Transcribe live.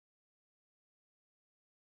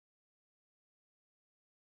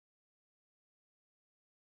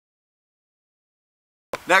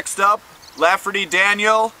Next up, Lafferty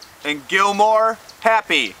Daniel and Gilmore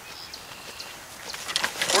Happy.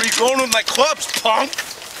 Where are you going with my clubs, punk?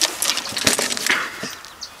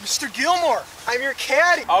 Mr. Gilmore, I'm your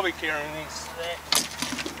caddy. I'll be carrying these.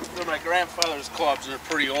 They're my grandfather's clubs. They're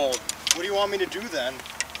pretty old. What do you want me to do then?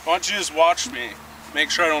 Why don't you just watch me?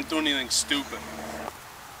 Make sure I don't do anything stupid.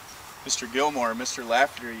 Mr. Gilmore, Mr.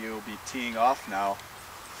 Lafferty, you'll be teeing off now.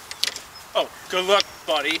 Oh, good luck,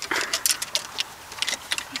 buddy.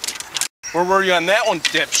 Where were you on that one,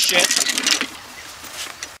 dipshit?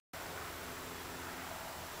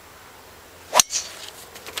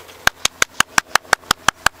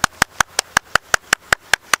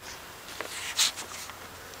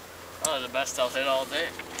 Oh, the best I'll hit all day.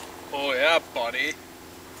 Oh yeah, buddy.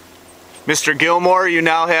 Mr. Gilmore, you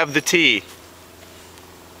now have the tee.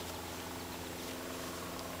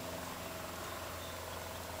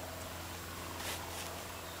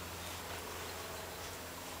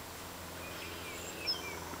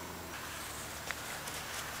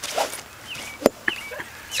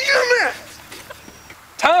 Damn it!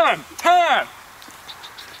 Time!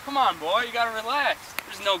 Come on, boy, you gotta relax.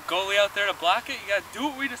 There's no goalie out there to block it. You gotta do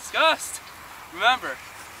what we discussed. Remember,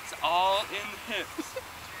 it's all in the hips.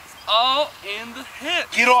 It's all in the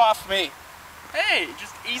hips. Get off me! Hey,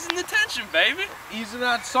 just easing the tension, baby. Easing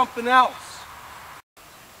on something else.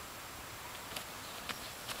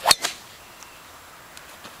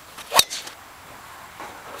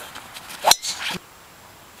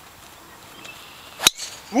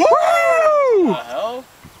 Woo! What the hell?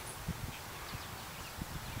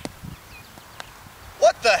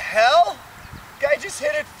 What the hell? Guy just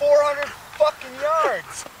hit it 400 fucking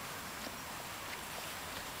yards.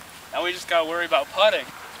 Now we just gotta worry about putting.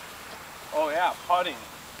 Oh yeah, putting.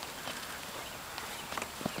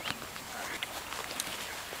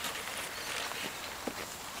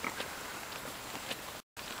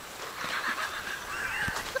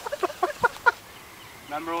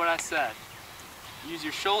 Remember what I said. Use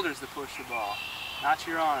your shoulders to push the ball, not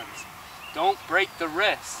your arms. Don't break the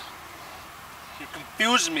wrist. You're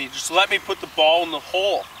confusing me. Just let me put the ball in the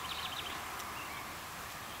hole.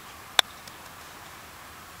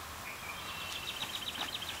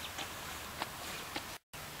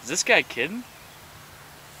 Is this guy kidding?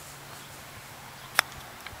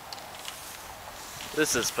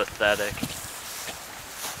 This is pathetic.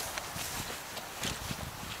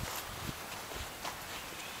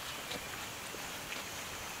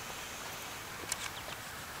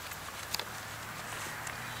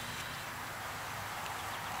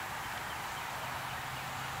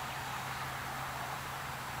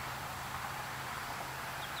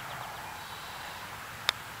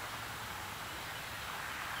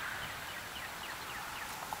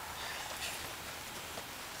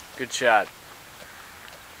 Good shot.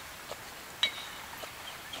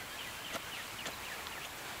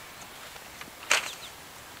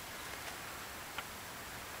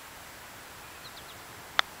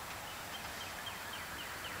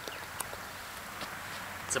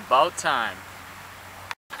 It's about time.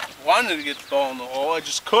 I wanted to get the ball in the hole. I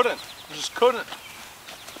just couldn't.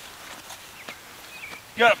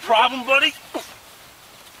 You got a problem, buddy?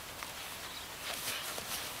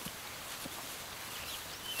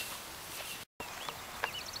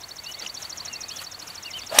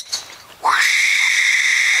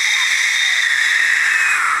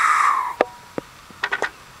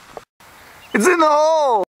 It's in the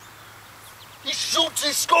hole! He shoots,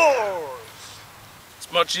 he scores.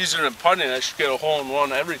 It's much easier than putting. I should get a hole in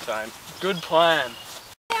one every time. Good plan.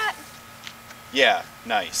 Yeah,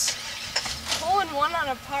 nice. Hole in one on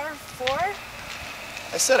a par 4?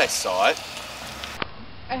 I said I saw it.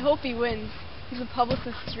 I hope he wins. He's a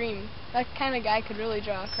publicist's dream. That kind of guy could really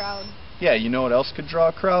draw a crowd. Yeah, you know what else could draw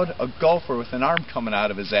a crowd? A golfer with an arm coming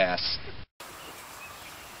out of his ass.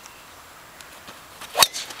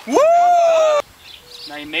 Woo!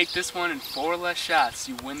 Now you make this one in 4 less shots,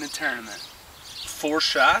 you win the tournament. 4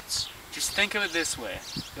 shots? Just think of it this way.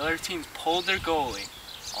 The other team's pulled their goalie.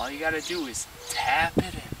 All you gotta do is tap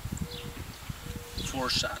it in. 4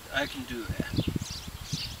 shots. I can do that.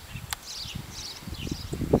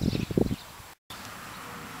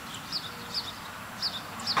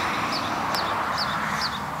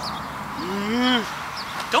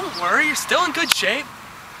 Don't worry, you're still in good shape.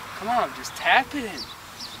 Come on, just tap it in.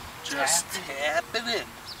 Just tap it in.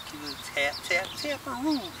 Give it a tap, tap,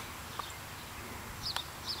 tap-a-roo.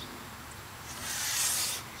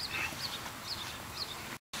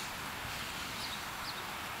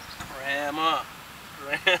 Ram up.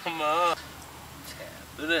 Ram up.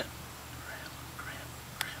 Tap it in.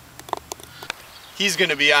 He's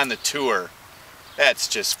gonna be on the tour. That's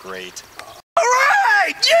just great.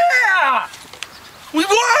 Alright! Yeah! We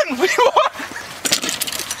won! We won!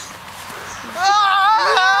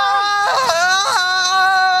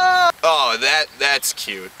 Oh, that's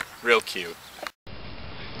cute. Real cute.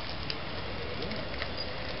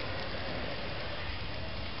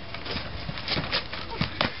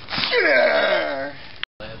 Yeah.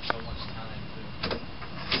 I had so much time too.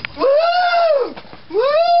 Woo!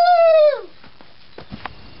 Woo!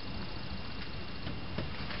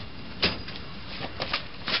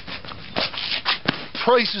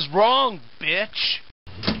 Price is wrong, bitch.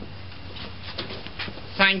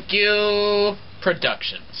 Thank you,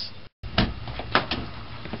 Productions.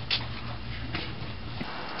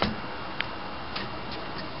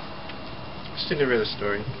 Cinderella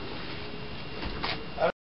story.